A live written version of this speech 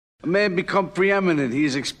A man become preeminent, he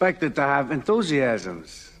is expected to have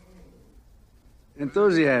enthusiasms.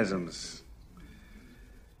 Enthusiasms.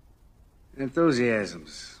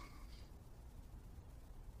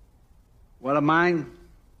 What are mine?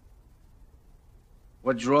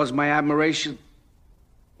 What draws my admiration?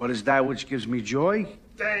 What is that which gives me joy?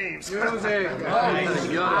 James. Music.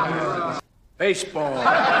 Baseball.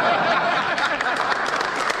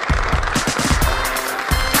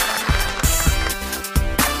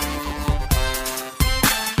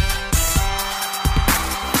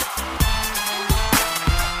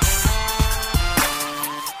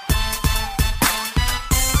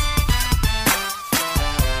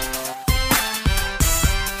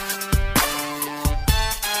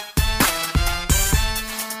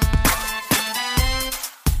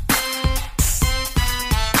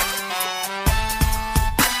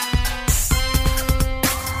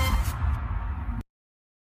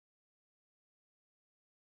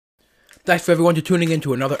 Thanks for everyone for tuning in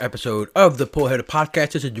to another episode of the Pull Hitter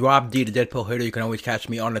Podcast. This is Rob D, the Dead Pull Hitter. You can always catch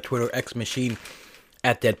me on the Twitter X machine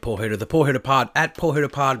at Dead Pull Hitter. The Pull Hitter Pod at Pull Hitter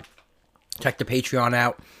Pod. Check the Patreon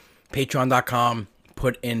out. Patreon.com.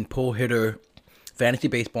 Put in Pull Hitter Fantasy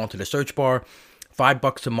Baseball into the search bar.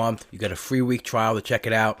 $5 a month. You get a free week trial to check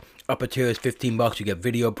it out. Upper tier is $15. You get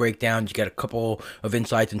video breakdowns. You get a couple of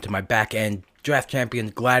insights into my back end draft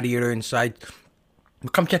champions, gladiator insights.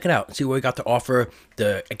 Come check it out. See what we got to offer.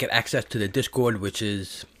 Get access to the Discord, which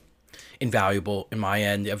is invaluable in my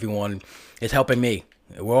end. Everyone is helping me.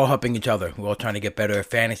 We're all helping each other. We're all trying to get better at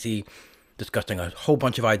fantasy, discussing a whole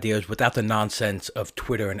bunch of ideas without the nonsense of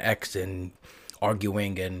Twitter and X and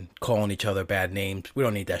arguing and calling each other bad names. We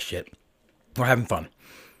don't need that shit. We're having fun.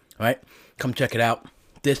 All right? Come check it out.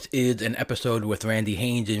 This is an episode with Randy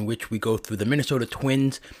Haynes in which we go through the Minnesota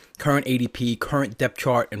Twins current ADP, current depth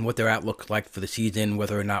chart, and what their outlook looks like for the season,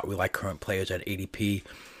 whether or not we like current players at ADP.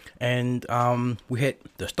 And we hit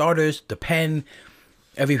the starters, the pen,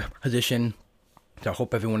 every position. So I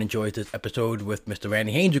hope everyone enjoys this episode with Mr.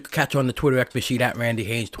 Randy Haynes. You can catch on the Twitter X machine at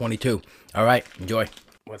RandyHaynes22. All right, enjoy.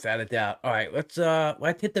 Without a doubt. All right, let's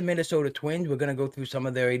hit the Minnesota Twins. We're gonna go through some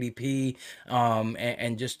of their ADP,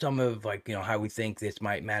 and just some of how we think this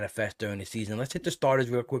might manifest during the season. Let's hit the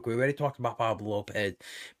starters real quick. We already talked about Pablo Lopez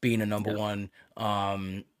being a number one.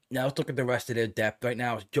 Now let's look at the rest of their depth. Right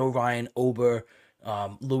now it's Joe Ryan, Ober,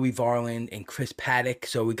 Louis Varland, and Chris Paddock.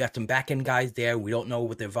 So we got some back end guys there. We don't know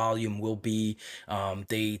what their volume will be.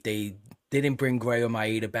 They didn't bring Gray or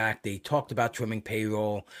Maeda back. They talked about trimming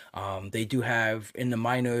payroll. They do have in the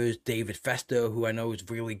minors David Festa, who I know is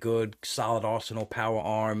really good, solid arsenal, power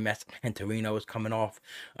arm. And Torino is coming off.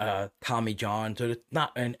 Tommy John. So it's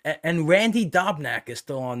not and Randy Dobnak is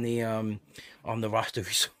still on the roster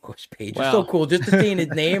resource page. Wow. It's so cool just to seeing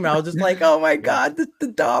his name. I was just like, oh my god, the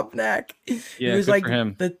Dobnak. Yeah, he was good like for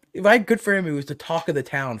him. Good for him. He was the talk of the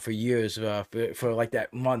town for years. For like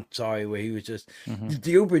that month, where he was just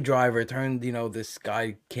the Uber driver. This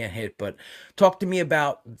guy can't hit. But talk to me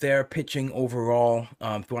about their pitching overall.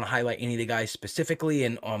 If you want to highlight any of the guys specifically,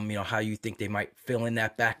 and how you think they might fill in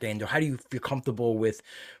that back end, or how do you feel comfortable with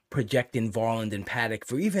projecting Varland and Paddock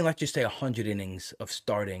for even, let's just say, 100 innings of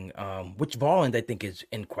starting, which Varland I think is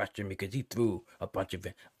in question because he threw a bunch of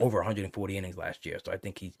over 140 innings last year. So I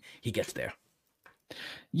think he gets there.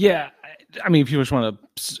 Yeah, I mean, if you just want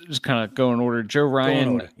to just kind of go in order, Joe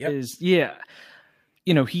Ryan is,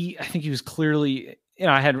 I think he was clearly,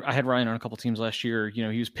 I had Ryan on a couple teams last year.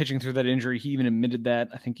 He was pitching through that injury. He even admitted that.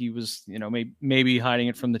 I think he was, maybe hiding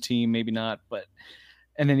it from the team, maybe not,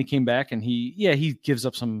 and then he came back and he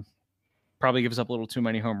probably gives up a little too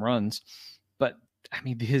many home runs, but I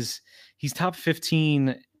mean, he's top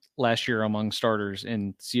 15 last year among starters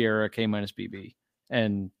in Sierra, K- BB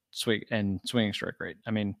and swinging strike rate.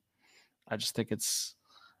 I mean, I just think it's,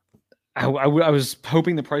 I was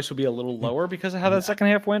hoping the price would be a little lower because of how that second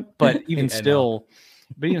half went, but even still,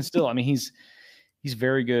 I mean, he's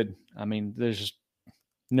very good. I mean, there's just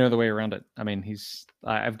no other way around it. I mean,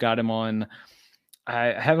 I've got him on,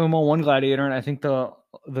 I have him on one gladiator, and I think the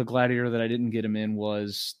gladiator that I didn't get him in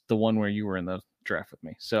was the one where you were in the draft with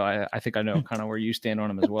me. So I think I know kind of where you stand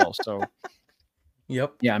on him as well. So,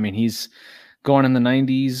 yep. Yeah. I mean, he's going in the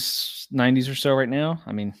 90s or so right now.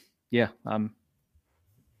 I mean, yeah.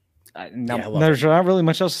 There's not really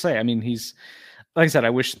much else to say. I mean, he's, like I said,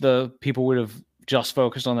 I wish the people would have just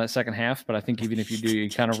focused on that second half, but I think even if you do,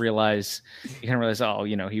 you kind of realize, oh,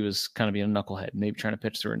 he was kind of being a knucklehead, maybe trying to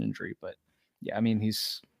pitch through an injury. But yeah, I mean,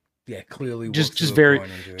 he's clearly just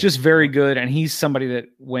very good. And he's somebody that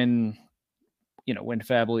when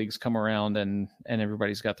Fab leagues come around and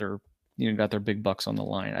everybody's got their big bucks on the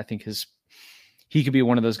line, I think he could be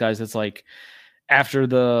one of those guys that's like, after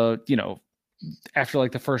the, after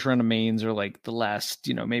like the first round of mains or like the last,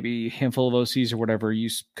 maybe handful of OCs or whatever, you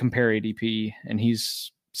compare ADP, and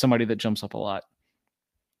he's somebody that jumps up a lot.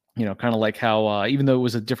 Kind of like how, even though it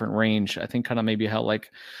was a different range, I think kind of maybe how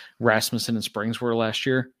like Rasmussen and Springs were last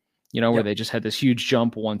year, where they just had this huge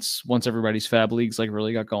jump once everybody's fab leagues like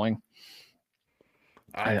really got going.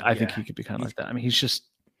 I think he could be kind of like that. I mean, he's just,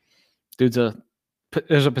 there's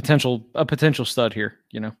a potential stud here,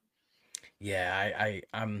 Yeah,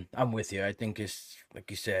 I'm with you. I think it's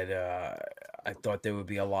like you said. I thought there would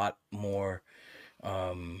be a lot more,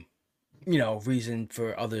 reason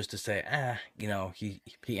for others to say,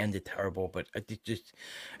 he ended terrible. But I think just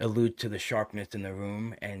allude to the sharpness in the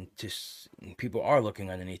room, and just people are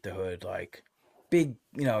looking underneath the hood, like big,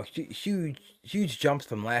 huge jumps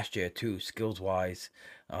from last year too, skills wise.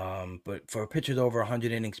 But for pitchers over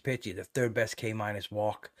 100 innings pitched, he's the third best K minus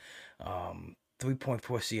walk.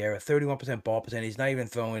 3.4 Sierra, 31% ball percentage. He's not even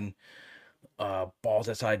throwing balls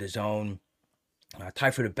outside the zone.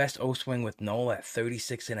 Tied for the best O swing with Noel at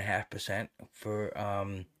 36.5% for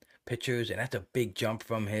pitchers, and that's a big jump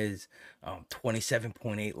from his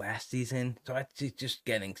 27.8 last season. So he's just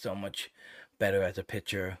getting so much better as a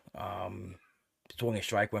pitcher. Swinging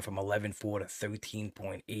strike went from 11.4 to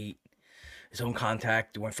 13.8. His own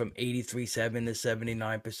contact went from 83.7 to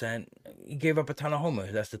 79%. He gave up a ton of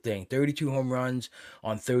homers. That's the thing. 32 home runs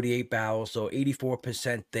on 38 barrels, so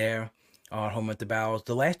 84% there on home run to barrels.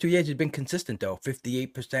 The last 2 years has been consistent though,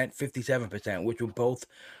 58%, 57%, which were both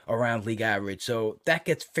around league average. So that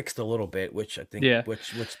gets fixed a little bit, which I think,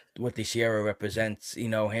 which what the Sierra represents.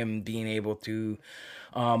 Him being able to.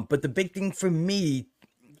 But the big thing for me,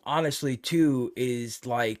 honestly, too, is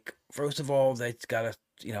like, first of all, that's got to,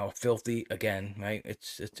 filthy again, right?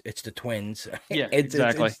 It's the Twins. Yeah,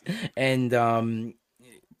 exactly. And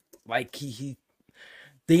like he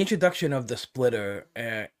the introduction of the splitter,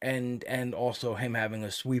 and also him having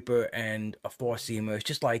a sweeper and a four seamer, it's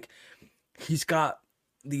just like he's got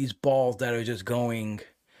these balls that are just going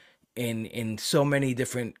in so many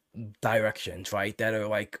different directions, right? That are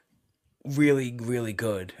like really, really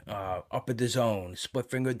good. Up at the zone, split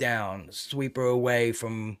finger down, sweeper away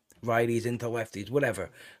from righties into lefties, whatever.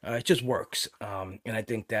 It just works. And I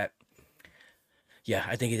think that,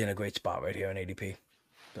 I think he's in a great spot right here in ADP.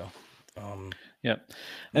 So, yeah.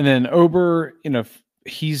 And then Ober, the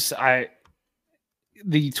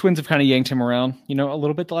Twins have kind of yanked him around, a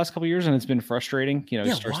little bit the last couple of years, and it's been frustrating.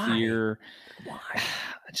 He starts the year. Why?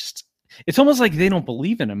 It's almost like they don't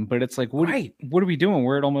believe in him, but it's like, what are we doing?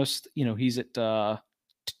 We're at almost, he's at,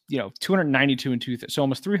 292 and 2, so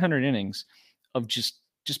almost 300 innings of just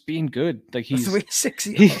being good. Like he's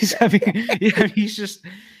 360. He's having, he's just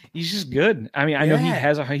good. I mean, I know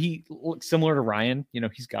he looks similar to Ryan.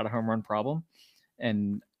 He's got a home run problem,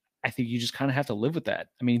 and I think you just kind of have to live with that.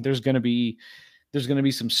 I mean, there's going to be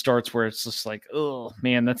some starts where it's just like, oh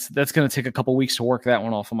man, that's going to take a couple weeks to work that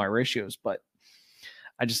one off of my ratios. But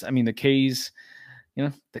the K's,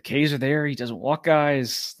 the K's are there. He doesn't walk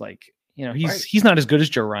guys. Like, he's not as good as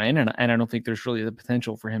Joe Ryan, and I don't think there's really the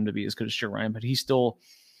potential for him to be as good as Joe Ryan, but he's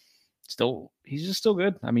just still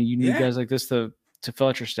good. I mean, you need guys like this to fill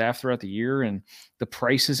out your staff throughout the year, and the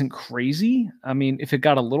price isn't crazy. I mean, if it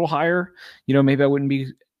got a little higher, maybe I wouldn't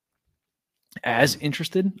be as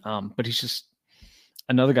interested. But he's just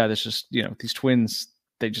another guy that's just, these Twins,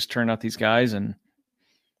 they just turn out these guys, and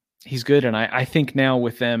he's good. And I think now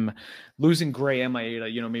with them losing Gray and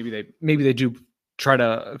Maeda, maybe they do try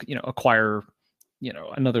to, acquire,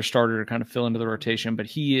 another starter to kind of fill into the rotation, but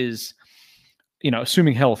he is,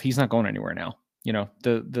 assuming health, he's not going anywhere now.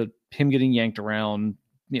 The him getting yanked around,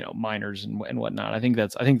 minors and whatnot. I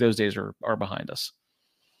think those days are behind us.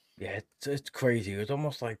 Yeah, it's crazy. It's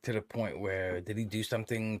almost like to the point where, did he do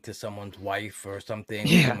something to someone's wife or something?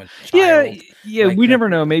 Yeah, like, we never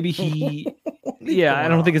know. Maybe he. I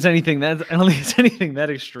don't think it's anything that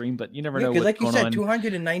extreme, but you never know. Because like you said,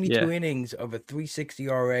 292 innings of a 3.60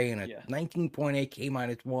 RA and a 19.8 K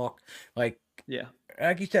minus walk. Like you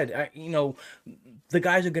said, the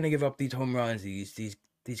guys are gonna give up these home runs. These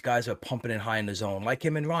guys are pumping it high in the zone, like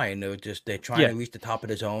him and Ryan. They're trying to reach the top of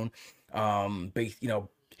the zone. But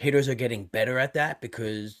hitters are getting better at that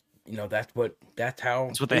because that's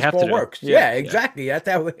how they have to works. Do. Yeah, exactly. That's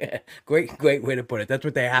how great way to put it. That's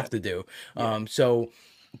what they have to do.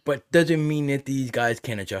 But doesn't mean that these guys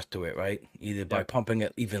can't adjust to it, right? Either by pumping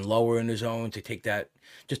it even lower in the zone to take that,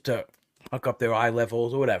 just to hook up their eye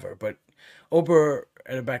levels or whatever. But Ober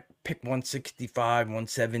at about pick 165,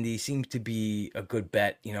 170 seems to be a good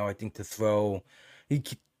bet. I think to throw, he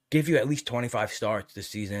give you at least 25 starts this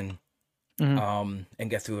season. and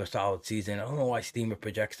get through a solid season. I don't know why Steamer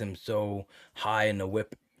projects him so high in the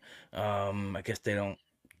whip. I guess they don't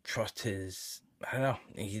trust his. I don't know.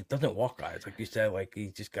 He doesn't walk guys, like you said. Like he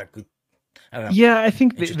just got good. I don't know. Yeah, I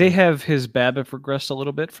think they have his BABIP regressed a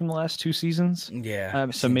little bit from the last 2 seasons. Yeah.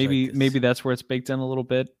 So maybe that's where it's baked in a little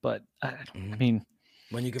bit. But I mean,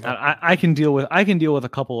 when you give I can deal with a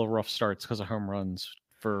couple of rough starts because of home runs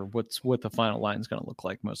for what the final line is going to look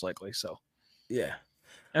like most likely. So yeah.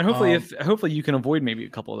 And hopefully you can avoid maybe a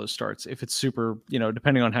couple of those starts if it's super,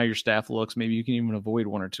 depending on how your staff looks, maybe you can even avoid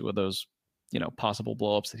 1 or 2 of those, possible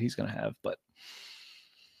blowups that he's going to have. But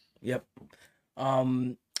yep.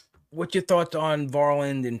 What's your thoughts on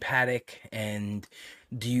Varland and Paddock? And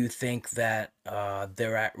do you think that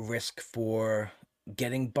they're at risk for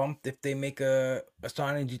getting bumped if they make a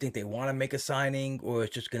signing? Do you think they want to make a signing, or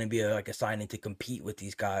it's just going to be like a signing to compete with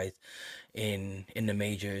these guys in the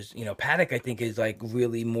majors? Paddock, I think, is like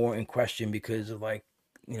really more in question because of like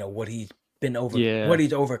what he's been what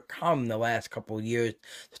he's overcome the last couple of years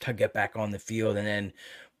to get back on the field and then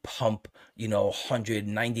pump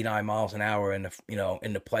 199 miles an hour in the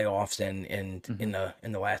in the playoffs and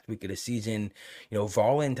in the last week of the season.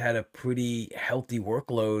 Varland had a pretty healthy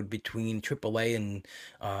workload between AAA and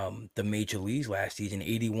the major leagues last season.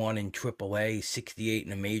 81 in AAA, 68 in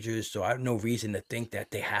the majors. So I have no reason to think that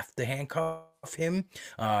they have to handcuff him.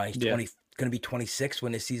 He's 20 going to be 26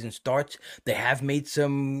 when the season starts. They have made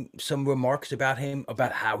some remarks about him,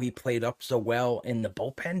 about how he played up so well in the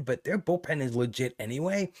bullpen, but their bullpen is legit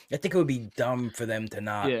anyway. I think it would be dumb for them to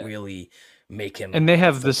not really make him and they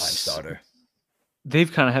have a this starter.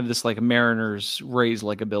 They've kind of have this like Mariners Rays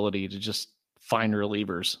like ability to just find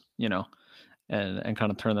relievers, and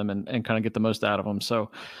kind of turn them and kind of get the most out of them. So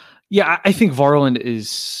yeah, I think Varland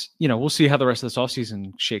is, we'll see how the rest of this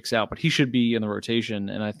offseason shakes out, but he should be in the rotation.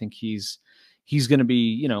 And I think he's going to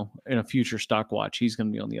be, in a future stock watch, he's going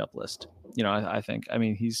to be on the up list. I think,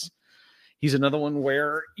 he's another one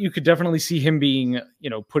where you could definitely see him being,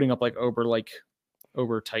 putting up like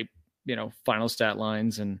Ober type, final stat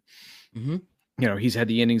lines. And, he's had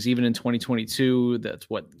the innings even in 2022. That's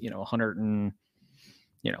what,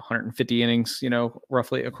 150 innings,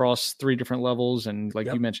 roughly across 3 different levels. And like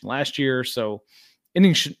you mentioned last year, so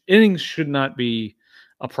innings should not be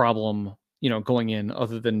a problem, going in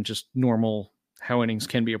other than just normal how innings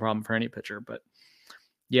can be a problem for any pitcher. But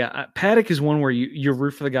yeah, Paddock is one where you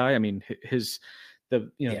root for the guy. I mean,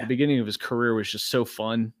 the beginning of his career was just so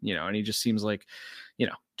fun, and he just seems like,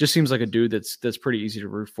 a dude that's pretty easy to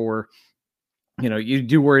root for. You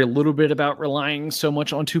do worry a little bit about relying so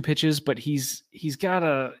much on 2 pitches, but he's got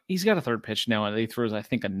a 3rd pitch now, and he throws, I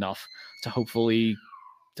think, enough to hopefully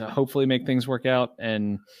make things work out.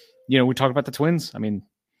 And we talk about the Twins. I mean,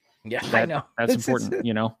 I know that's important.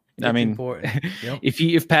 Important. Yep.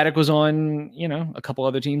 if Paddock was on, a couple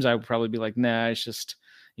other teams, I would probably be like, nah, it's just,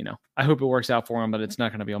 I hope it works out for him, but it's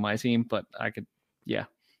not going to be on my team. But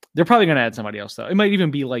they're probably going to add somebody else, though. It might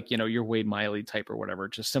even be like, your Wade Miley type or whatever,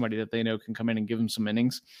 just somebody that they know can come in and give them some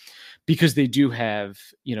innings, because they do have,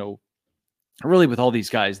 really with all these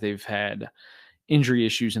guys, they've had injury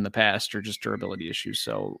issues in the past or just durability issues.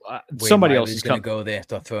 So somebody else is going to go there,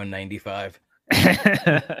 start throwing 95.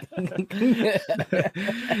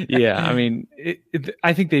 Yeah,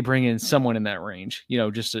 I think they bring in someone in that range,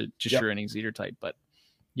 just your innings eater type. But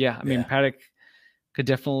Paddock could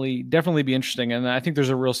definitely be interesting. And I think there's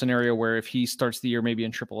a real scenario where if he starts the year maybe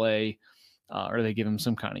in AAA, or they give him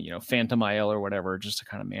some kind of, phantom IL or whatever, just to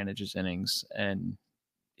kind of manage his innings, and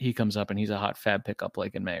he comes up and he's a hot fab pickup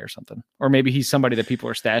like in May or something. Or maybe he's somebody that people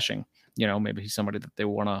are stashing, maybe he's somebody that they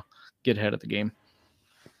want to get ahead of the game.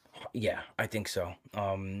 Yeah, I think so.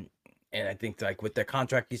 And I think like with the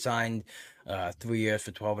contract he signed, 3 years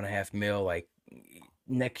for $12.5 million, like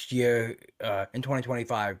next year, in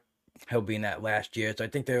 2025, he'll be in that last year. So I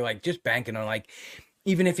think they're like just banking on like,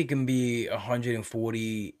 even if he can be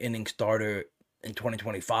 140 inning starter in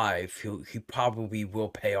 2025, he probably will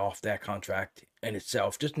pay off that contract in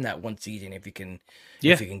itself just in that one season if you can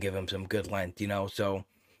give him some good length, So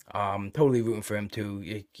totally rooting for him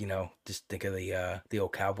too. Just think of the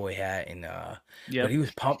old cowboy hat and but he was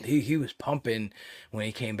pumped. He was pumping when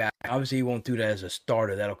he came back. Obviously, he won't do that as a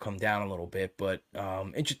starter. That'll come down a little bit, but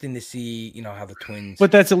interesting to see how the Twins.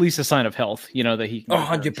 But that's at least a sign of health. That he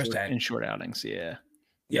 100% in short outings. Yeah.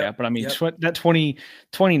 Yeah, but that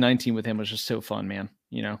 2019 with him was just so fun, man.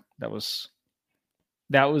 That was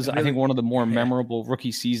really, I think, one of the more memorable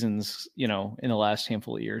rookie seasons, in the last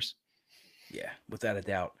handful of years. Yeah, without a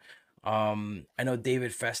doubt. I know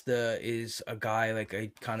David Festa is a guy like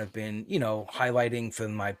I kind of been, highlighting for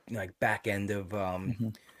my like back end of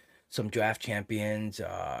some draft champions.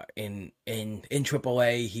 In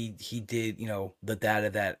AAA, he did, the data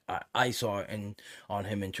that I saw on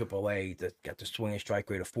him in AAA, that got the swing and strike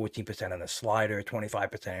rate of 14% on the slider,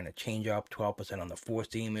 25% on the changeup, 12% on the four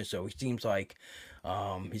seamer. So he seems like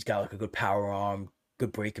he's got like a good power arm,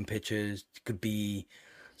 good breaking pitches. Could be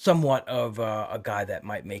somewhat of a guy that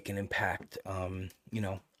might make an impact, on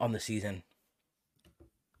the season.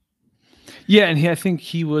 Yeah, and I think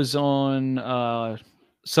he was on there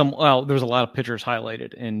was a lot of pitchers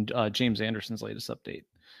highlighted in James Anderson's latest update.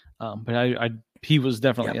 But he was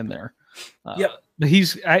definitely in there. Yep. But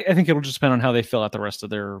I think it'll just depend on how they fill out the rest of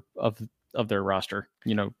their roster,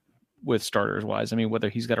 with starters wise. I mean, whether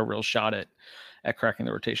he's got a real shot at cracking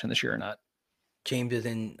the rotation this year or not. James is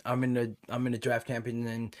in. I'm in the draft champion,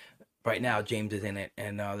 and right now James is in it,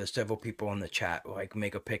 and there's several people in the chat like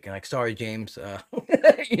make a pick and like, sorry James,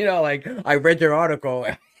 like I read your article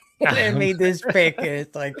and made this pick, and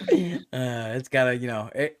it's like it's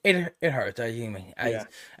gotta, it hurts.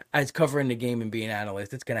 As covering the game and being an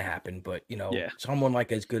analyst, it's gonna happen, but someone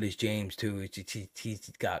like as good as James too,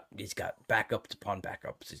 he's got backups upon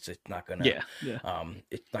backups. It's just not gonna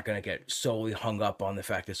it's not gonna get solely hung up on the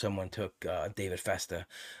fact that someone took David Festa.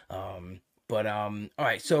 But all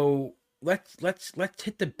right, so let's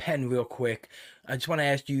hit the pen real quick. I just want to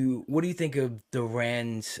ask you, what do you think of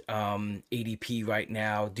Duran's ADP right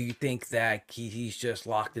now? Do you think that he's just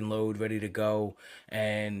locked and loaded, ready to go,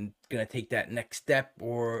 and gonna take that next step?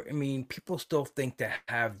 Or I mean, people still think to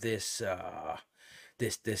have this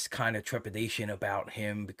this kind of trepidation about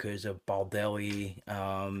him because of Baldelli,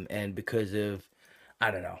 and because of,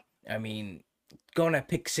 I don't know. I mean, going at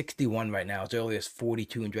pick 61 right now, as early as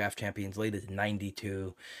 42 in draft champions, late as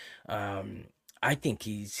 92. I think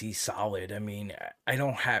he's solid. I mean,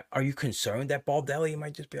 are you concerned that Baldelli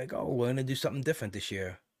might just be like, oh, we're gonna do something different this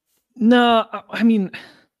year? No, I mean,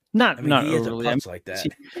 not he overly. Is a putz like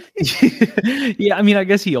that. Yeah, I mean, I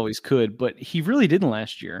guess he always could, but he really didn't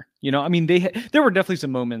last year. I mean, there were definitely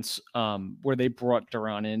some moments where they brought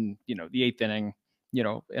Duran in, the eighth inning, in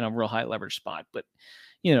a real high leverage spot, but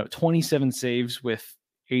 27 saves with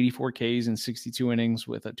 84 Ks in 62 innings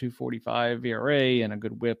with a 2.45 ERA and a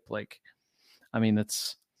good whip. Like, I mean,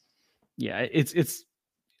 he's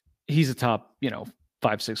a top,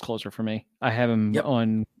 5-6 closer for me. I have him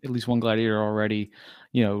on at least one Gladiator already,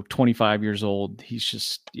 25 years old. He's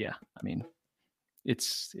just, I mean,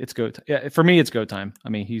 it's go. Yeah, for me, it's go time. I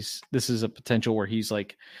mean, this is a potential where he's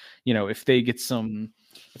like, if they get if the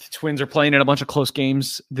Twins are playing in a bunch of close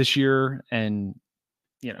games this year, and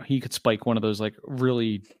he could spike one of those like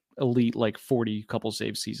really elite, like 40 couple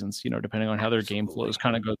save seasons, depending on how their game flows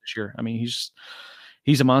kind of go this year. I mean,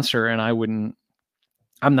 he's a monster, and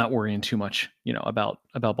I'm not worrying too much, about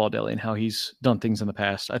Baldelli and how he's done things in the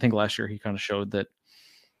past. I think last year he kind of showed that,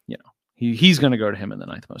 he's going to go to him in the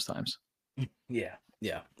ninth most times. Yeah.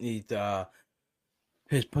 He's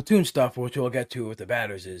his platoon stuff, which we'll get to with the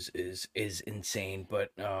batters, is insane.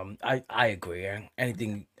 But I agree.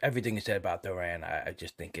 Everything you said about Duran, I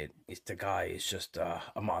just think the guy is just a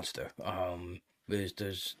monster.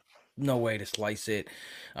 There's no way to slice it.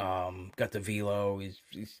 Got the velo. He's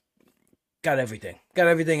got everything.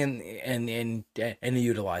 And he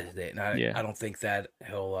utilizes it. And I don't think that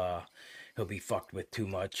he'll be fucked with too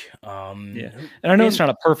much. And I know it's not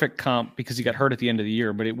a perfect comp because he got hurt at the end of the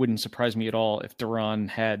year, but it wouldn't surprise me at all if Duran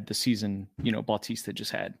had the season, Bautista just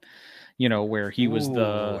had, where he was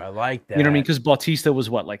I like that. You know what I mean? Because Bautista was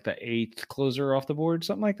like the 8th closer off the board,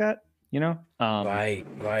 something like that. Right.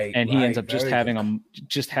 And he ends up just having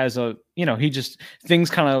things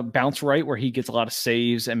kind of bounce right where he gets a lot of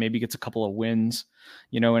saves and maybe gets a couple of wins,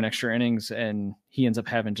 in extra innings, and he ends up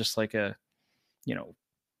having just like a,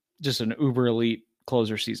 just an uber elite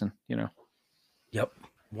closer season, Yep,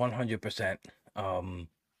 100%.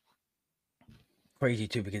 Crazy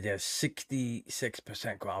too, because they have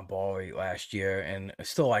 66% ground ball rate last year, and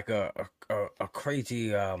still like a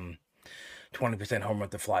crazy 20% home run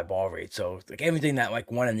to fly ball rate. So like everything that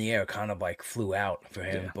like went in the air kind of like flew out for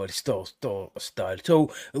him, but it's still a stud.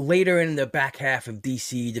 So later in the back half of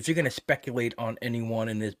DC, if you're gonna speculate on anyone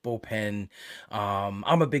in this bullpen,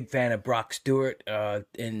 I'm a big fan of Brock Stewart.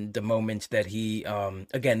 In the moments that he,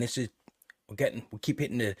 again, this is we keep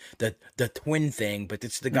hitting the twin thing, but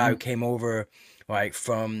it's the guy who came over like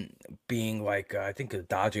from being like I think the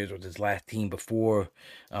Dodgers was his last team before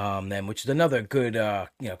them, which is another good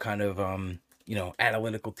kind of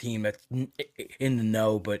analytical team that's in the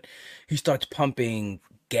know. But he starts pumping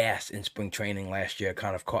gas in spring training last year,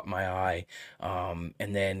 kind of caught my eye, and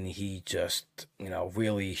then he just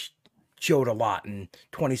really showed a lot in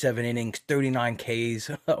 27 innings, 39 Ks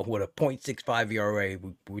with a .65 ERA,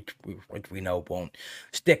 which we know won't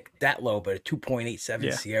stick that low, but a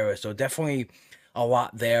 2.87 Sierra. So definitely a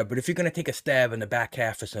lot there. But if you're gonna take a stab in the back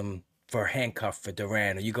half for a handcuff for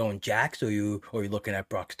Duran, are you going Jax or are you looking at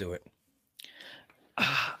Brock Stewart?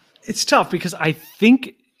 It's tough because I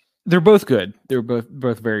think they're both good. They're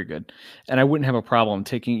both very good, and I wouldn't have a problem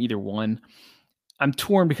taking either one. I'm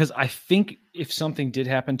torn because I think if something did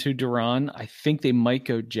happen to Duran, I think they might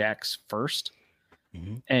go Jax first,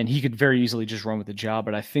 and he could very easily just run with the job.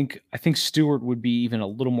 But I think Stewart would be even a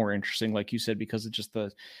little more interesting, like you said, because of just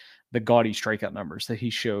the gaudy strikeout numbers that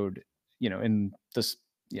he showed, in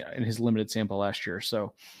his limited sample last year.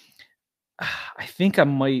 So I think I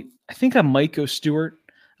might go Stewart,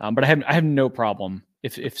 but I have no problem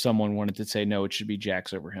if someone wanted to say no, it should be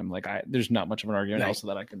Jax over him. Like there's not much of an argument also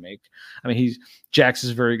that I can make. I mean, Jax is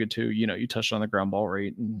very good too. You touched on the ground ball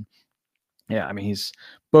rate, and yeah, I mean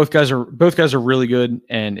both guys are really good.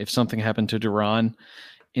 And if something happened to Duran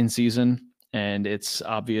in season, and it's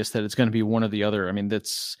obvious that it's going to be one or the other, I mean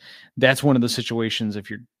that's one of the situations if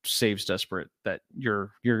you're saves desperate that you're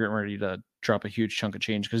getting ready to drop a huge chunk of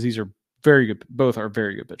change because these are very good. Both are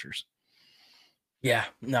very good pitchers. Yeah,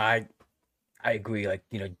 no, I agree. Like,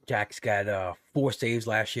 Jack's got 4 saves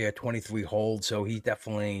last year, 23 holds, so he's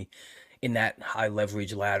definitely in that high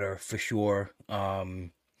leverage ladder for sure.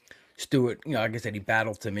 Stewart, like I said, he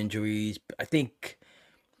battled some injuries. I think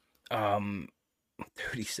 36%,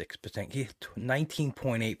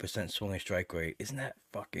 19.8% swing and strike rate. Isn't that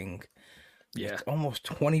fucking it's almost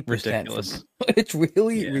 20%? Ridiculous. It's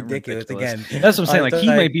really ridiculous. Again, that's what I'm saying. Like he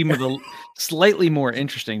might be slightly more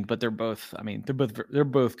interesting, but they're both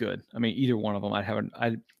good. I mean, either one of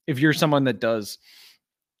them, if you're someone that does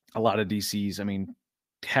a lot of DCs, I mean,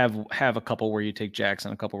 have a couple where you take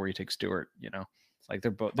Jackson, a couple where you take Stewart. It's like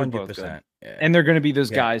they're both good, and they're going to be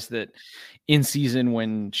those guys that in season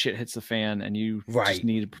when shit hits the fan and you just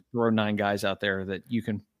need to throw 9 guys out there that you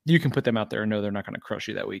can put them out there and know they're not going to crush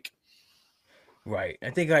you that week. Right. I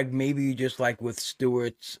think like maybe just like with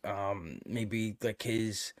Stewart's, maybe like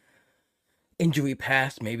his injury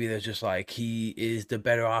past, maybe there's just like he is the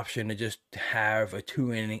better option to just have a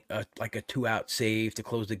 2-out save to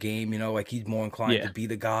close the game. Like he's more inclined to be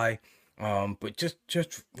the guy. But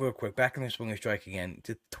just real quick, back in the swing and strike again.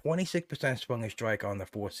 The 26% swing and strike on the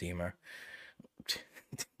 4-seamer.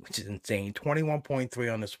 Which is insane.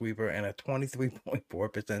 21.3 on the sweeper and a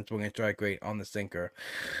 23.4% swing and strike rate on the sinker.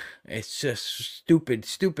 It's just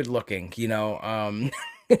stupid looking,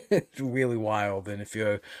 It's really wild. And if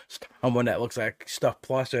you're someone that looks like Stuff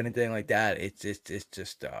Plus or anything like that, it's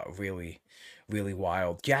just really, really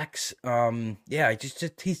wild. Jax,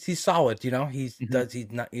 he's solid, he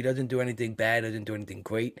doesn't do anything bad, doesn't do anything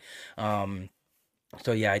great.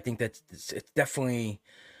 So yeah, I think it's definitely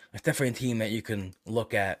a team that you can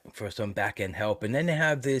look at for some back-end help. And then they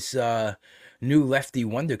have this new lefty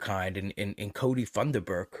wonderkind in Cody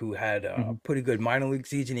Funderburk, who had a pretty good minor league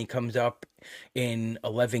season. He comes up in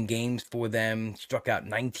 11 games for them, struck out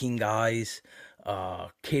 19 guys,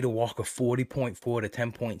 K to walk of 40.4 to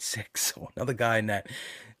 10.6. So another guy in that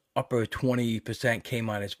upper 20% K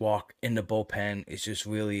minus walk in the bullpen is just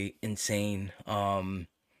really insane. And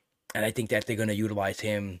I think that they're going to utilize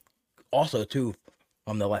him also too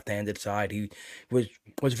on the left-handed side. He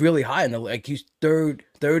was really high in he's third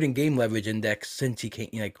in game leverage index since he came,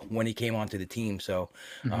 when he came onto the team. So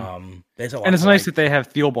there's a lot. And it's nice that they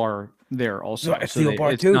have Thielbar there also.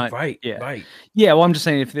 Thielbar too, right? Right. Yeah. Well, I'm just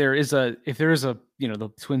saying if there is a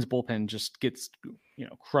the Twins bullpen just gets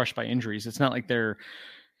crushed by injuries, it's not like they're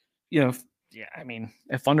I mean,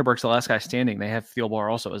 if Funderburk's the last guy standing, they have Thielbar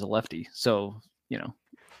also as a lefty. So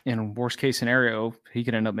in worst case scenario, he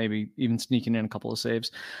could end up maybe even sneaking in a couple of saves.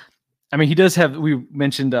 I mean, he does have. We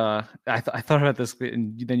mentioned. I thought about this,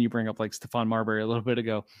 and then you bring up like Stephon Marbury a little bit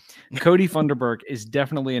ago. Cody Funderburk is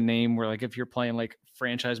definitely a name where, like, if you're playing like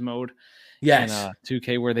franchise mode, in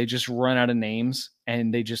 2K, where they just run out of names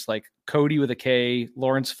and they just like Cody with a K,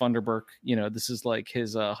 Lawrence Funderburk. This is like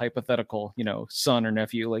his hypothetical, son or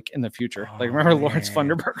nephew, like in the future. Remember Lawrence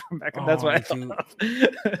Funderburk from back? That's what I thought.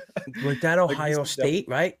 Was that Ohio State,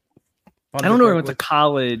 right? I don't know where he went to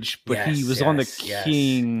college, but he was on the Kings.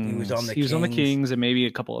 He was on the Kings and maybe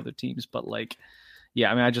a couple other teams. But I mean,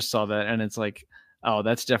 I just saw that and it's like, oh,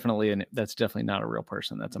 that's definitely not a real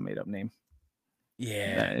person. That's a made up name.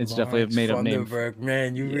 Yeah, it's definitely a made up name.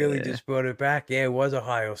 Man, you really just brought it back. Yeah, it was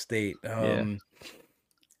Ohio State.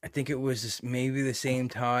 I think it was maybe the same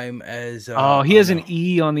time as. Oh, he Oh has an no,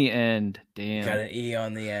 E on the end. got Damn. an E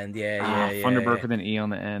on the end. Yeah, yeah, Ah, yeah. Funderburk with an E on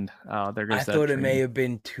the end. Oh, there I goes that thought it may dream. have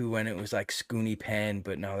been two when it was like Scooney Penn,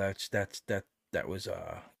 but no, that was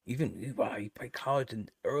even wow, he played college in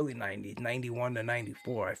early 90s, 91 to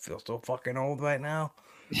 94. I feel so fucking old right now.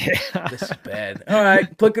 Yeah. This is bad. All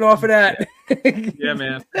right, clicking off of Yeah. that. Yeah,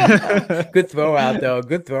 man. Good throw out though.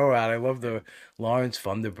 Good throw out. I love the Lawrence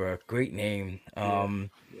Funderburk. Great name. Yeah.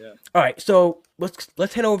 Yeah. All right, so let's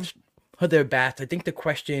head over to their bats. I think the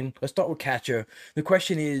question. Let's start with catcher. The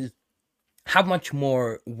question is, how much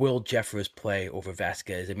more will Jeffers play over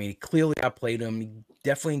Vasquez? I mean, he clearly outplayed him. He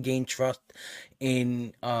definitely gained trust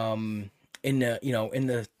in in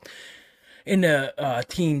the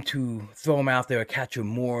team to throw him out there a catcher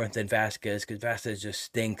more than Vasquez, because Vasquez just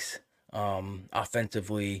stinks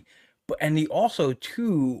offensively. But and he also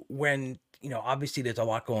too, when obviously there's a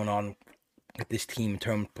lot going on with this team in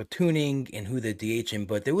terms of platooning and who they're DHing,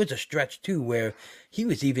 but there was a stretch too where he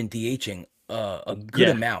was even DHing a good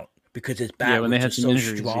Yeah. amount because his Yeah, bat when was they had just some so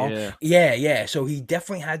injuries, strong. yeah. Yeah, yeah. So he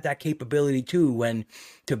definitely had that capability too when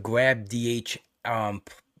to grab DH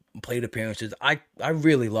plate appearances. I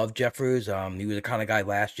really love Jeffers. He was the kind of guy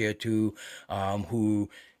last year too, who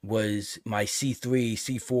was my C3,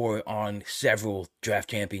 C4 on several draft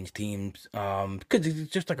champions teams. Because he's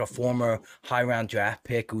just like a former high round draft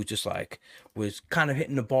pick who just like was kind of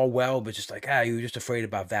hitting the ball well, but just like he was just afraid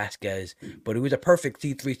about Vasquez. But he was a perfect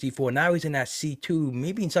C3, C4. Now he's in that C2.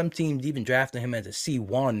 Maybe in some teams even drafting him as a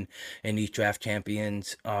C1 in these draft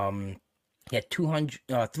champions. He had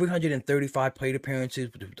 335 plate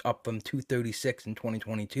appearances, which was up from 236 in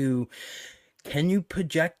 2022. Can you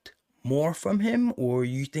project more from him, or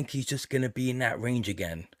you think he's just going to be in that range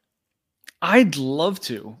again? I'd love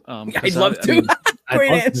to. I'd Because love I to. mean, I'd Great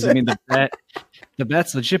love to because I answer. mean the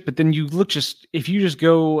bat's legit, but then you look if you just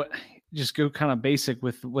go kind of basic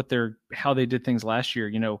with how they did things last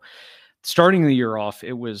year, starting the year off,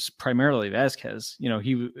 it was primarily Vasquez.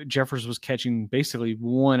 Jeffers was catching basically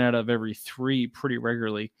one out of every three pretty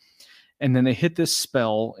regularly. And then they hit this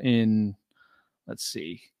spell in, let's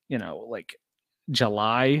see, like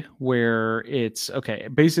July, where it's okay,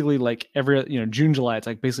 basically like every, June, July, it's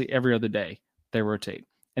like basically every other day they rotate.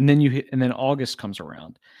 And then and then August comes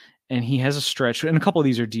around and he has a stretch, and a couple of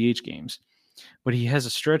these are DH games, but he has a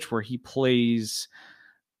stretch where he plays,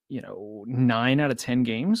 9 out of 10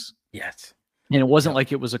 games. Yes. And it wasn't Yep.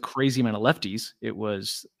 like it was a crazy amount of lefties. There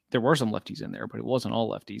were some lefties in there, but it wasn't all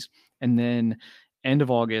lefties. And then end of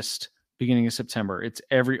August, beginning of September, it's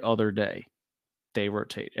every other day. They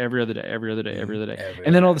rotate every other day, every other day, every other day. Every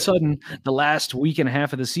And then other all of a day. sudden, the last week and a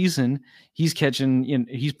half of the season, he's catching,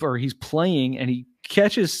 he's playing and he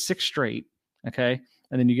catches 6 straight. Okay.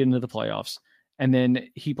 And then you get into the playoffs. And then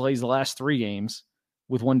he plays the last 3 games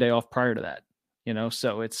with 1 day off prior to that.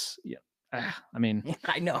 So it's, I mean,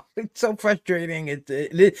 I know, it's so frustrating.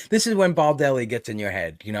 This is when Baldelli gets in your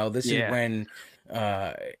head. This is when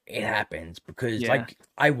it happens, because like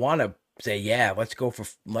I want to say, let's go for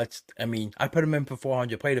I mean, I put him in for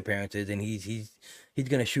 400 plate appearances, and he's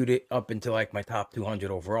gonna shoot it up into like my top 200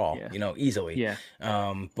 overall. Easily. Yeah.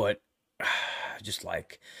 But just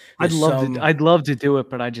like I'd love to do it,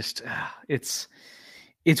 but I just it's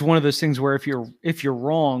one of those things where if you're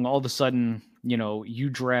wrong, all of a sudden, you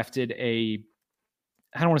drafted I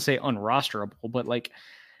don't want to say unrosterable, but like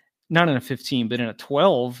not in a 15, but in a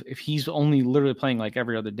 12, if he's only literally playing like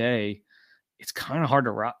every other day, it's kind of hard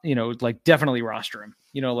to like definitely roster him.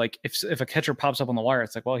 Like if a catcher pops up on the wire,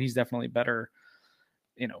 it's like, well, he's definitely better,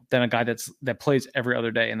 than a guy that plays every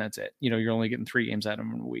other day, and that's it. You're only getting 3 games out of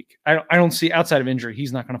him in a week. I don't see, outside of injury,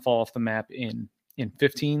 he's not going to fall off the map in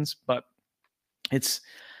 15s, but it's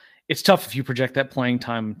tough if you project that playing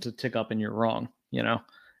time to tick up and you're wrong.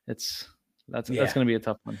 That's going to be a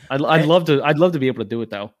tough one. I'd love to be able to do it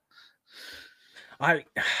though.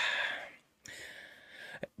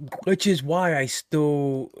 Which is why I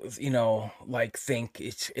still, like think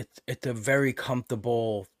it's a very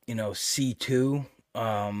comfortable, C2.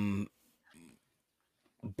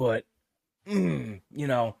 But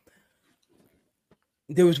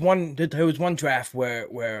there was one draft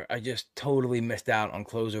where I just totally missed out on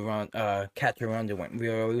catcher run that went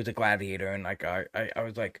real. He was a gladiator, and like I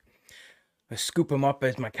was like, scoop him up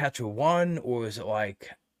as my catcher one, or is it like,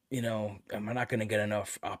 am I not going to get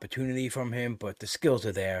enough opportunity from him? But the skills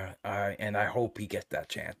are there, and I hope he gets that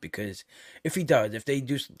chance, because if he does, if they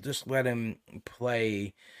just let him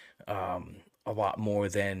play a lot more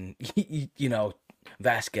than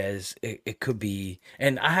Vasquez, it could be.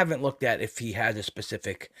 And I haven't looked at if he has a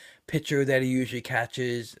specific pitcher that he usually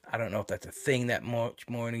catches. I don't know if that's a thing that much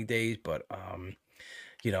more any days, but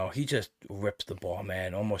he just rips the ball,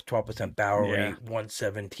 man. Almost 12% barrel Yeah. rate,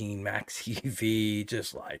 117 max EV,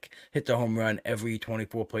 just like hits a home run every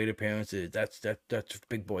 24 plate appearances. That's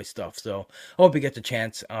big boy stuff. So I hope he gets a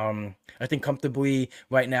chance. I think comfortably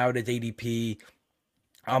right now at his ADP,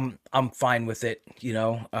 I'm fine with it,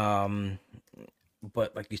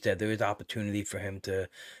 but like you said, there is opportunity for him to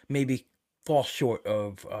maybe fall short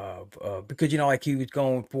of because like he was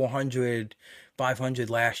going 400, 500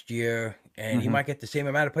 last year, and he Hmm. might get the same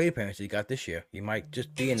amount of plate appearances he got this year. He might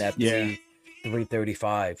just be in that Yeah.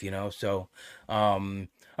 335, so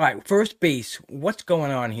all right, first base, what's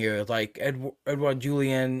going on here? Like Edouard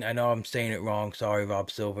Julien, I know I'm saying it wrong, sorry Rob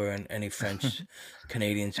Silver and any French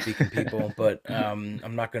Canadian speaking people, but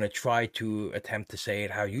I'm not going to try to attempt to say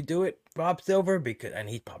it how you do it, Rob Silver, because and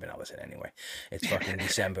he's probably not listening anyway. It's fucking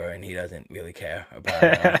December and he doesn't really care about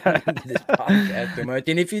this podcast too much.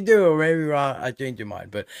 And if you do, maybe Rob, I change your mind.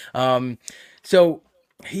 But so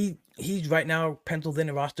he's right now penciled in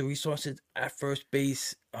the roster resources at first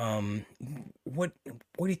base. What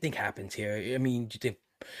do you think happens here? I mean, do you think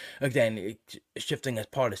again shifting as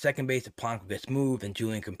part of second base, if Polanco gets moved and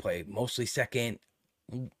Julian can play mostly second?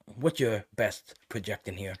 What's your best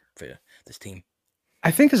projecting here for this team?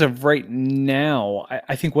 I think as of right now,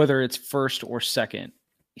 I think whether it's first or second,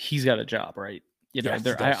 he's got a job, right? Yes, he I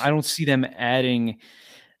does. don't see them adding.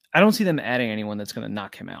 I don't see them adding anyone that's going to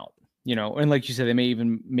knock him out. And like you said,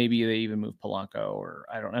 maybe they even move Polanco, or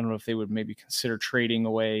I don't know if they would maybe consider trading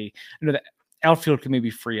away. The outfield could maybe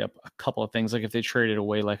free up a couple of things, like if they traded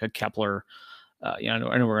away like a Kepler. I know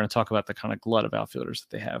we're going to talk about the kind of glut of outfielders that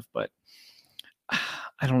they have, but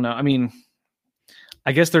I don't know. I mean,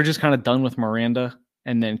 I guess they're just kind of done with Miranda,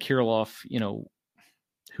 and then Kirilloff.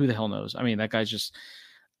 Who the hell knows? I mean, that guy's just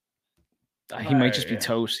he might just be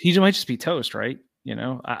toast. He might just be toast, right?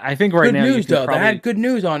 I think right good now news you though. probably... They had good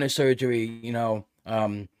news on his surgery.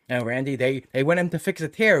 And Randy, they went in to fix a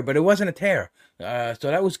tear, but it wasn't a tear. So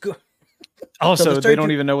that was good. Also, they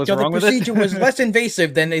don't even know what's wrong with it. The procedure was less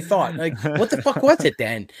invasive than they thought. Like, what the fuck was it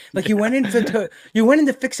then? Like, you went in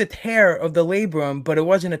to fix a tear of the labrum, but it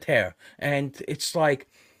wasn't a tear. And it's like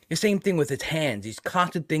the same thing with his hands. He's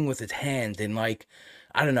constant thing with his hands, and like,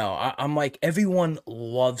 I don't know. I'm like, everyone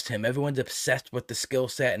loves him. Everyone's obsessed with the skill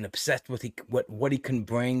set and obsessed with what he can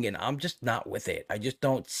bring, and I'm just not with it. I just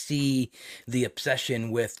don't see the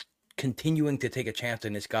obsession with continuing to take a chance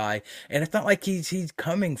on this guy, and it's not like he's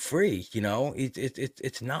coming free.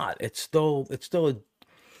 It's not. It's still a,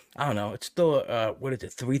 I don't know. It's still what is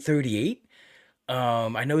it, 338?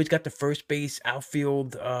 I know he's got the first base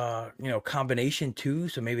outfield combination too,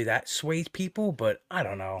 so maybe that sways people, but I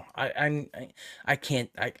don't know. I can't.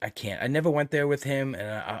 I can't. I never went there with him,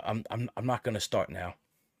 and I'm not gonna start now.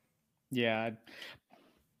 Yeah,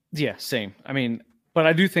 same. I mean, but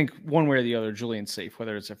I do think one way or the other, Julian's safe,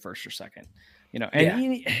 whether it's at first or second.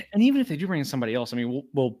 And even if they do bring in somebody else, I mean,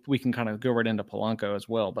 we can kind of go right into Polanco as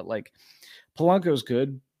well. But like, Polanco's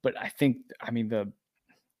good, but I think, I mean,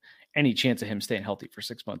 any chance of him staying healthy for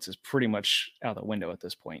 6 months is pretty much out the window at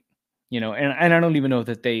this point. And I don't even know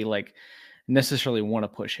that they like necessarily want to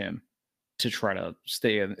push him to try to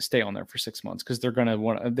stay on there for 6 months, because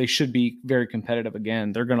they should be very competitive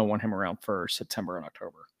again. They're going to want him around for September and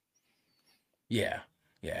October. Yeah,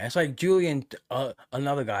 it's like Julian.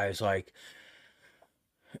 Another guy is like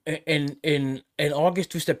in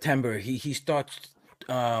August to September, he starts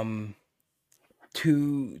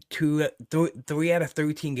three out of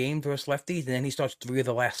 13 games versus lefties, and then he starts 3 of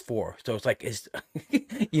the last 4. So it's like, versus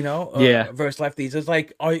lefties. It's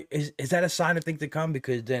like, is that a sign of things to come?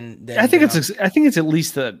 Because then I think it's at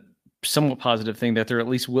least a somewhat positive thing that they were at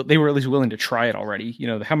least willing to try it already.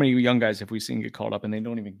 How many young guys have we seen get called up and they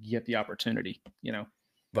don't even get the opportunity?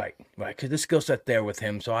 Right. Because the skill set there with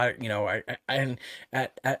him. So I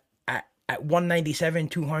at 197,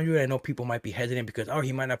 200, I know people might be hesitant because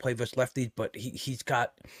he might not play versus lefties, but he's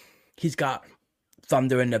got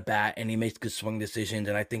thunder in the bat, and he makes good swing decisions,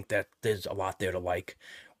 and I think that there's a lot there to like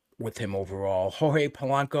with him overall. Jorge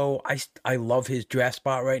Polanco, I love his draft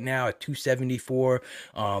spot right now at 274.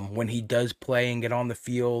 When he does play and get on the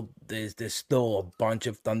field, there's still a bunch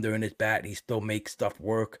of thunder in his bat. He still makes stuff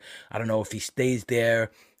work. I don't know if he stays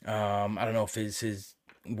there. I don't know if his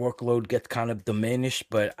workload gets kind of diminished,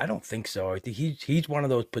 but I don't think so. I think he's one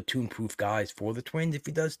of those platoon-proof guys for the Twins if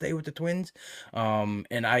he does stay with the Twins.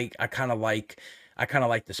 And I kind of like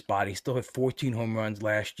the spot. He still had 14 home runs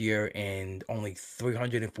last year and only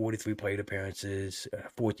 343 plate appearances,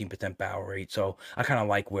 14% barrel rate. So I kind of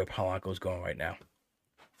like where Polanco's going right now.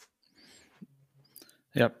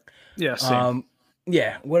 Yep. Yeah. Same.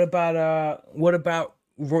 Yeah. What about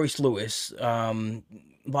Royce Lewis?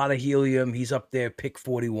 a lot of helium. He's up there, pick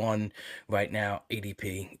 41 right now.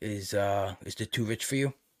 ADP is it too rich for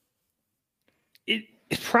you? It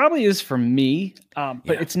probably is for me, but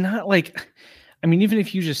it's not like, I mean, even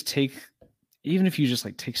if you just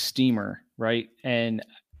like take Steamer, right? And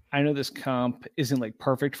I know this comp isn't like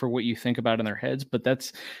perfect for what you think about in their heads, but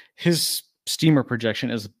that's his Steamer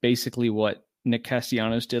projection is basically what Nick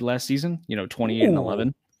Castellanos did last season, 28 and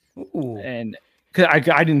 11. Ooh. And cause I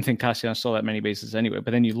didn't think Castellanos stole that many bases anyway,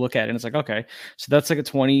 but then you look at it and it's like, okay, so that's like a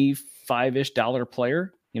 $25-ish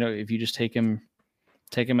player. If you just take him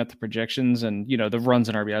at the projections, and the runs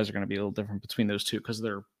and RBIs are going to be a little different between those two because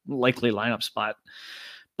they're likely lineup spot.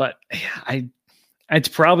 But it's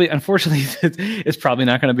probably, unfortunately, it's probably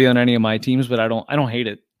not going to be on any of my teams, but I don't hate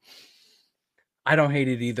it. I don't hate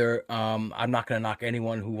it either. I'm not going to knock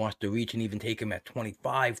anyone who wants to reach and even take him at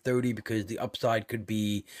 25, 30, because the upside could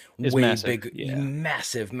be way massive. bigger. Yeah.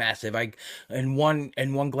 Massive. And one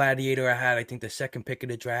gladiator I had, I think the second pick of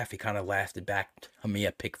the draft, he kind of laughed it back to me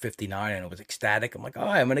at pick 59, and I was ecstatic. I'm like, all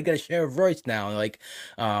right, I'm going to get a share of Royce now. Like,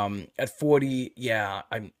 at 40, yeah,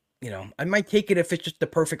 I might take it if it's just the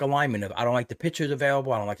perfect alignment of I don't like the pitchers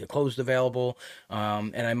available, I don't like the closers available,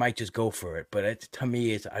 and I might just go for it. But to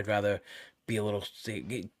me, I'd rather be a little.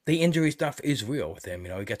 The injury stuff is real with him.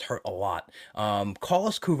 He gets hurt a lot.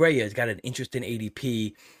 Carlos Correa has got an interesting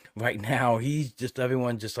ADP right now. He's just,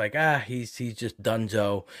 everyone's just like, he's just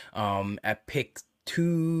donezo. At pick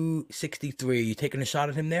 263, you taking a shot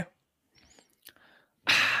at him there?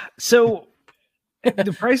 So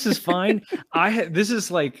the price is fine.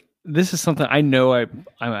 This is something I know I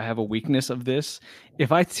have a weakness of this.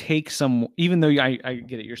 If I take some, even though I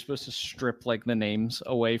get it, you're supposed to strip like the names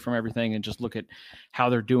away from everything and just look at how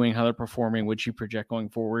they're doing, how they're performing, what you project going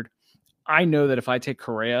forward. I know that if I take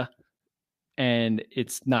Correa and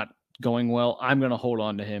it's not going well, I'm going to hold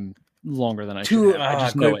on to him longer than I should have. I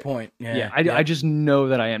just know it. Point. I just know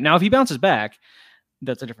that I am. Now, if he bounces back,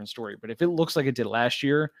 that's a different story. But if it looks like it did last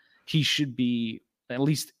year, he should be at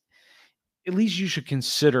least you should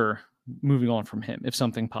consider moving on from him if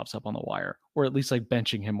something pops up on the wire, or at least like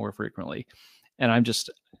benching him more frequently. And it's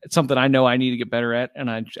something I know I need to get better at. And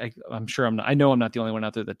I'm sure I know I'm not the only one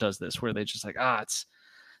out there that does this, where they just like, it's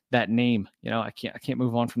that name, I can't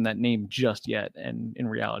move on from that name just yet. And in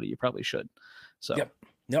reality, you probably should. So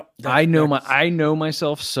Yep. I know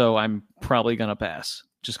myself. So I'm probably going to pass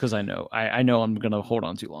just because I know I'm going to hold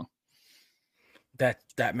on too long.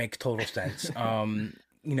 That makes total sense.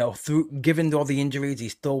 Given all the injuries, he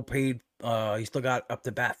still got up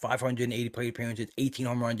to bat 580 plate appearances, 18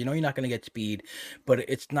 home runs. You're not going to get speed, but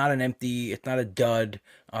it's not a dud.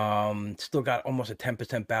 Still got almost a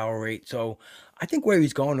 10% barrel rate. So I think where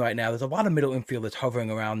he's going right now, there's a lot of middle infielders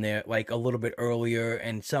hovering around there, like a little bit earlier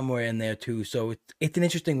and somewhere in there too. So it's an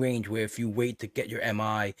interesting range where if you wait to get your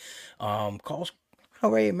MI, Carlos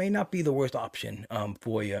Correa may not be the worst option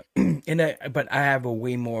for you. But I have a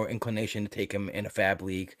way more inclination to take him in a fab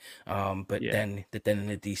league. Then in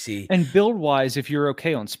the DC. And build wise, if you're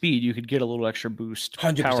okay on speed, you could get a little extra boost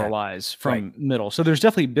 100%. Power wise from middle. So there's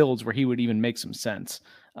definitely builds where he would even make some sense.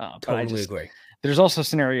 Totally agree. There's also a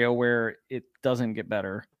scenario where it doesn't get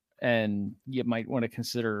better, and you might want to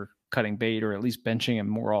consider cutting bait or at least benching him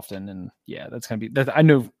more often. And that's gonna be. I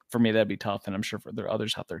know for me that'd be tough, and I'm sure there are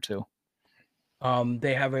others out there too.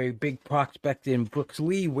 They have a big prospect in Brooks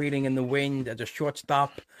Lee waiting in the wing as a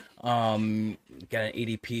shortstop. Got an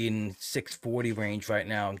ADP in 640 range right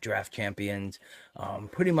now. Draft champions.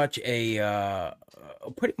 Pretty much like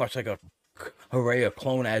a Correa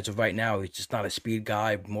clone as of right now. He's just not a speed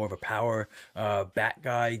guy, more of a power bat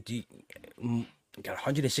guy. Got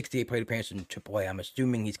 168 plate appearances in AAA. I'm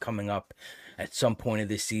assuming he's coming up at some point of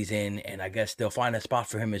this season, and I guess they'll find a spot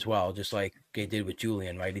for him as well, just like they did with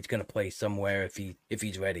Julian, right? He's going to play somewhere if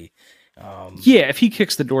he's ready. If he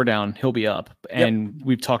kicks the door down, he'll be up. And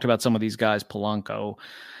we've talked about some of these guys, Polanco,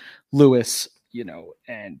 Lewis,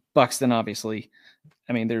 and Buxton, obviously.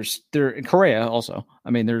 I mean, and Correa also.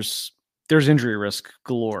 I mean, there's injury risk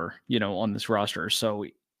galore, on this roster. So,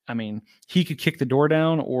 I mean, he could kick the door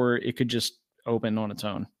down, or it could just open on its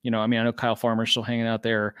own. I know Kyle Farmer's still hanging out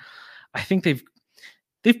there. I think they've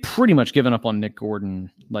pretty much given up on Nick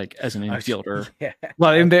Gordon, like as an infielder.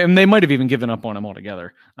 Well, and they might have even given up on him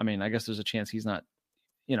altogether. I mean, I guess there's a chance he's not,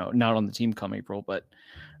 not on the team come April. But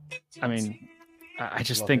I mean, I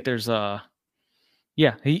just think there's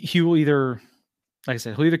he will either, like I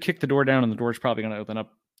said, he'll either kick the door down, and the door's probably going to open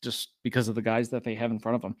up just because of the guys that they have in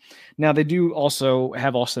front of them. Now they do also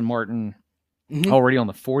have Austin Martin already on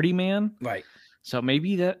the 40 man. Right. So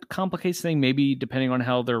maybe that complicates things. Maybe depending on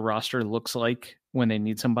how their roster looks like when they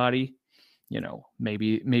need somebody,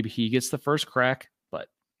 maybe he gets the first crack. But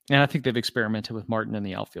And I think they've experimented with Martin in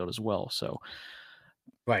the outfield as well. So,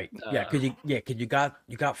 right, yeah, because you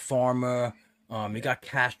got Farmer, you got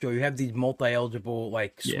Castro. You have these multi-eligible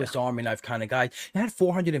like Swiss Army knife kind of guys. You had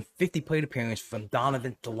 450 plate appearances from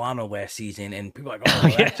Donovan Solano last season, and people are like,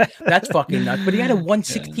 oh, well, that's fucking nuts. But he had a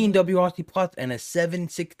 116 WRC plus and a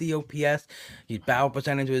 760 OPS. His barrel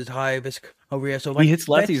percentage was high of his career. So like he hits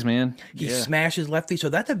lefties, man. He smashes lefties, so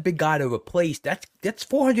that's a big guy to replace. That's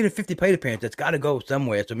 450 plate appearances. That's got to go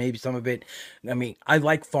somewhere. So maybe some of it. I mean, I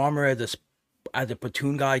like Farmer as a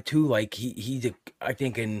platoon guy too. Like I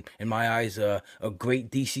think in my eyes a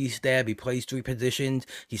great DC stab. He plays 3 positions.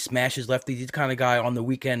 He smashes lefties. He's the kind of guy on the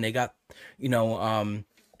weekend they got 3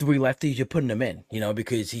 lefties. You're putting him in,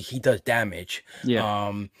 because he does damage.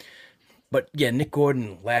 Yeah. But yeah, Nick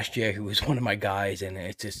Gordon last year, he was one of my guys, and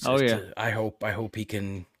it's just I hope he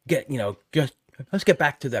can get just. Let's get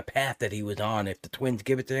back to the path that he was on. If the Twins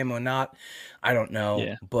give it to him or not, I don't know.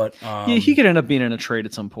 Yeah. But he could end up being in a trade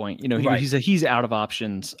at some point. He's out of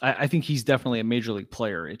options. I think he's definitely a major league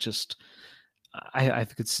player. It just I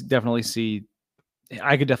could definitely see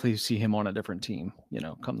him on a different team.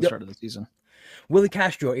 Come the start of the season. Willie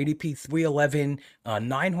Castro, ADP 311,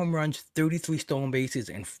 9 home runs, 33 stolen bases,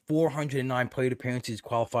 and 409 plate appearances,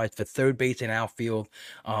 qualifies for third base and outfield.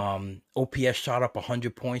 OPS shot up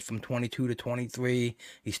 100 points from 22 to 23.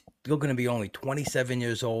 He's still going to be only 27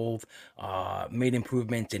 years old. Made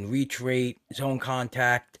improvements in reach rate, zone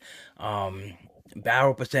contact,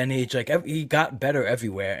 barrel percentage. Like he got better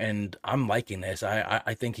everywhere, and I'm liking this.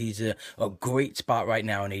 I think he's a great spot right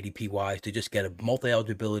now in ADP wise to just get a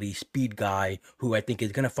multi-eligibility speed guy who I think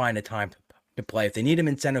is going to find the time to play. If they need him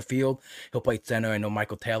in center field, he'll play center. I know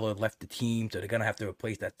Michael Taylor left the team, so they're going to have to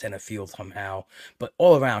replace that center field somehow. But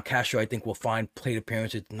all around, Castro, I think, will find plate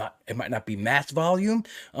appearances. It might not be mass volume,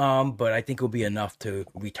 but I think it'll be enough to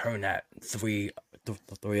return that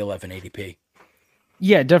 311 ADP.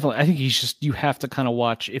 Yeah, definitely. I think you have to kind of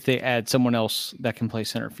watch if they add someone else that can play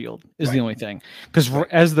center field is the only thing. Because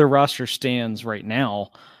as their roster stands right now,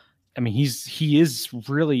 I mean, he is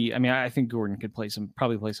really, I mean, I think Gordon could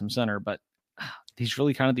probably play some center, but he's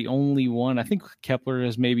really kind of the only one. I think Kepler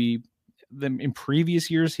has maybe them in previous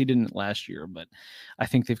years. He didn't last year, but I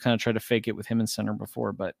think they've kind of tried to fake it with him in center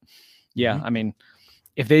before. But yeah, I mean,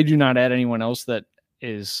 if they do not add anyone else that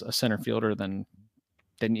is a center fielder, then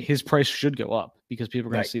his price should go up because people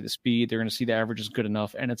are going to see the speed. They're going to see the average is good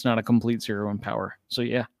enough, and it's not a complete zero in power. So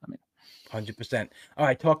yeah, I mean, 100%. All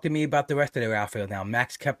right, talk to me about the rest of their outfield now.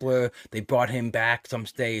 Max Kepler, they brought him back. Some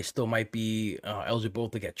still might be eligible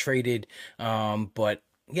to get traded, but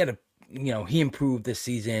he improved this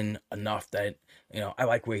season enough that I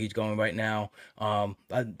like where he's going right now. And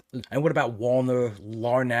what about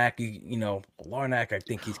Larnack? Larnack, I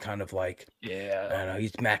think he's kind of like, I don't know,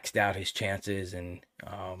 he's maxed out his chances. And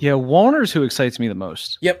Wallner's who excites me the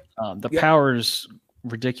most. Yep. The power's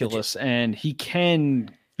ridiculous, and he can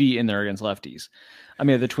be in there against lefties. I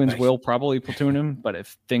mean, the Twins will probably platoon him, but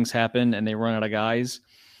if things happen and they run out of guys,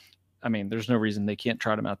 I mean, there's no reason they can't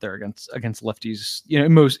trot him out there against lefties.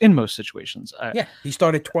 In most situations. He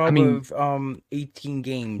started 12 of 18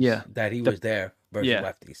 games. That he was there versus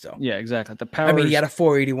lefties. So exactly. The power. I mean, he had a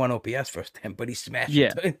 481 OPS first time, but he smashed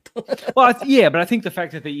it. Well, but I think the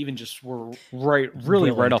fact that they even just were right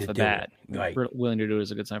off the bat, willing to do it is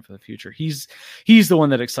a good sign for the future. He's the one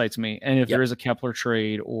that excites me. And if there is a Kepler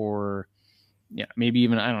trade or maybe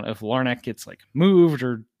even I don't know if Larnack gets like moved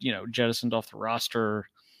or jettisoned off the roster.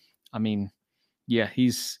 I mean,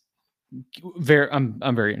 he's very.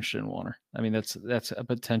 I'm very interested in Warner. I mean, that's a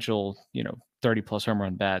potential 30+ home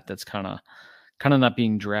run bat. That's kind of not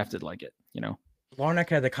being drafted like it. Larnack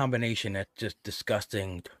had a combination that's just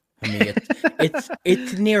disgusting to me.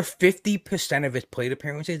 It's near 50% of his plate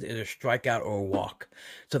appearances is a strikeout or a walk.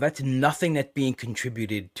 So that's nothing that's being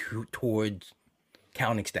contributed towards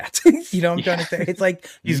counting stats. You know what I'm trying to say? It's like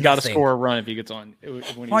he's got to score a run if he gets on.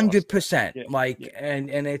 100%.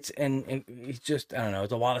 And it's just, I don't know,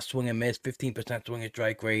 it's a lot of swing and miss, 15% swing and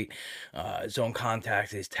strike rate. Zone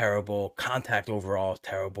contact is terrible. Contact overall is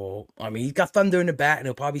terrible. I mean, he's got thunder in the bat and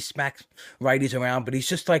he'll probably smack righties around, but he's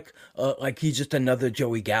just like he's just another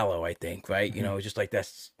Joey Gallo, I think, right? Mm-hmm. Just like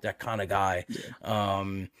that kind of guy.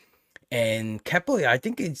 Yeah. And Kepler, I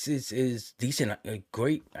think is decent,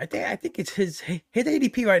 great. I think it's his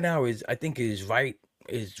ADP right now is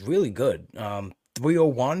really good.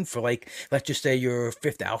 301 for like, let's just say you're a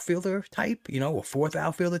fifth outfielder type, or fourth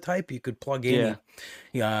outfielder type. You could plug in.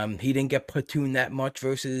 Yeah. He didn't get platooned that much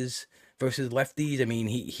versus versus lefties. I mean,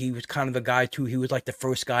 he was kind of the guy too. He was like the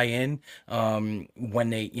first guy in when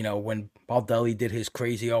when Baldelli did his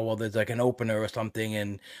crazy, oh well, there's like an opener or something,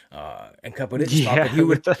 and Cup didn't stop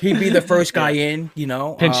it. He'd be the first guy in,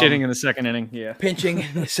 pinch hitting in the second inning, pinching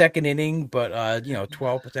in the second inning, but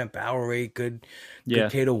 12% barrel rate, good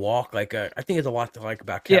K to walk. Like I think there's a lot to like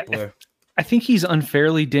about Kepler. Yeah, I think he's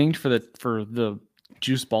unfairly dinged for the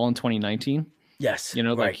juice ball in 2019. Yes,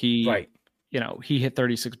 he hit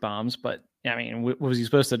 36 bombs, but I mean, what was he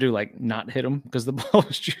supposed to do? Like not hit him because the ball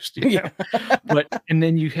was juiced? But and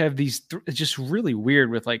then you have these just really weird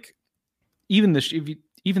with like even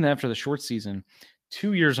after the short season,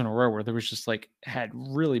 2 years in a row where there was just like had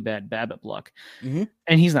really bad BABIP luck, and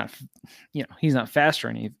he's not fast or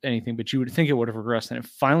anything, but you would think it would have regressed, and it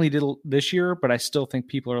finally did this year. But I still think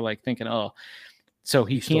people are like thinking, oh, so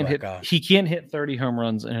he can't hit 30 home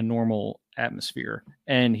runs in a normal atmosphere,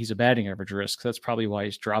 and he's a batting average risk. That's probably why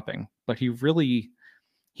he's dropping. But he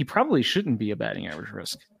probably shouldn't be a batting average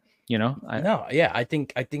risk. I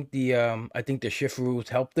think the shift rules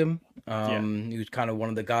helped him. He was kind of one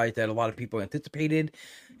of the guys that a lot of people anticipated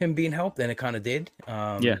him being helped, and it kind of did.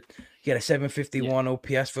 He had a 751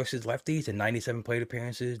 OPS versus lefties and 97 plate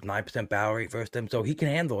appearances, 9% barrel rate versus them, so he can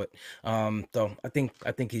handle it. So I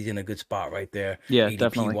think he's in a good spot right there. Yeah, ADP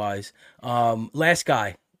definitely. Wise. Last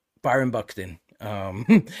guy, Byron Buxton.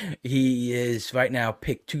 He is right now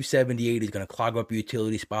picked 278. He's going to clog up a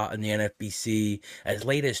utility spot in the NFBC as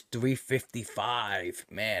late as 355.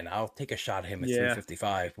 Man, I'll take a shot at him at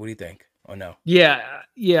 355. What do you think? Oh no. Yeah.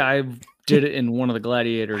 I did it in one of the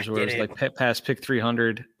gladiators where it was like past pick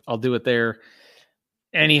 300. I'll do it there.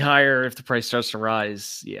 Any higher if the price starts to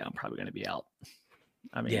rise, I'm probably going to be out.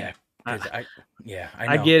 I mean, I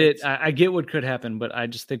get it. I get what could happen, but I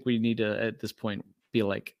just think we need to at this point be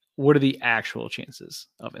like, what are the actual chances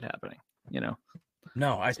of it happening?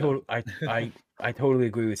 No, I totally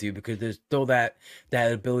agree with you, because there's still that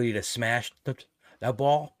ability to smash that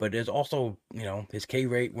ball, but there's also, his K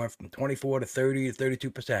rate went from 24 to 30 to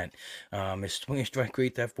 32%. His swing strike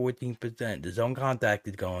rate's at 14%. The zone contact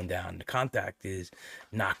is going down. The contact is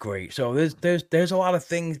not great. So there's a lot of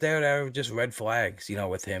things there that are just red flags,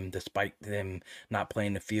 with him, despite him not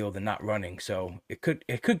playing the field and not running. So it could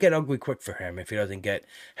get ugly quick for him if he doesn't get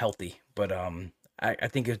healthy. But I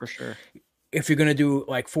think for sure, if you're gonna do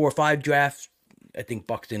like 4 or 5 drafts, I think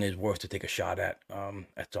Buxton is worth to take a shot at some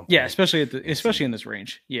point. Yeah, especially in this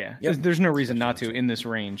range. Yeah, there's no reason not to in this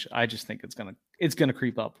range. I just think it's gonna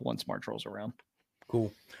creep up once March rolls around.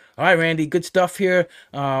 Cool. All right, Randy, good stuff here.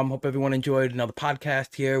 Hope everyone enjoyed another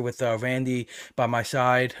podcast here with Randy by my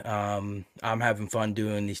side. I'm having fun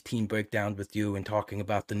doing these team breakdowns with you and talking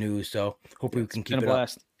about the news. So hopefully we can keep it up.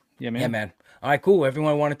 Yeah, man. Yeah, man. All right, cool.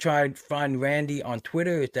 Everyone want to try and find Randy on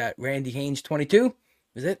Twitter? It's at Randy Haynes 22.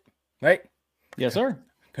 Is it right? Yes, sir.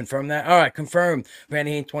 Confirm that. All right, confirmed.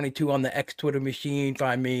 Randy Haynes 22 on the X Twitter machine.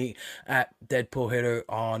 Find me at Deadpool Hitter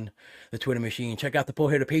on the Twitter machine. Check out the Pull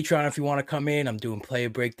Hitter Patreon if you want to come in. I'm doing player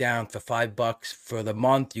breakdowns for $5 for the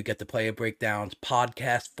month. You get the player breakdowns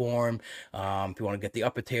podcast form. If you want to get the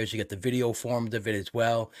upper tiers, you get the video forms of it as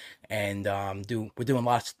well. And we're doing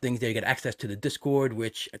lots of things there. You get access to the Discord,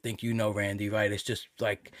 which I think Randy, right? It's just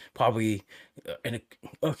like probably an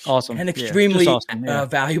extremely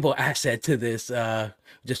valuable asset to this.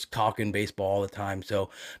 Just talking baseball all the time.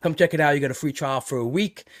 So come check it out. You got a free trial for a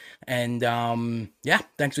week. And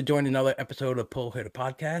thanks for joining another episode of Pull Hitter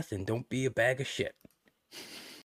Podcast. And don't be a bag of shit.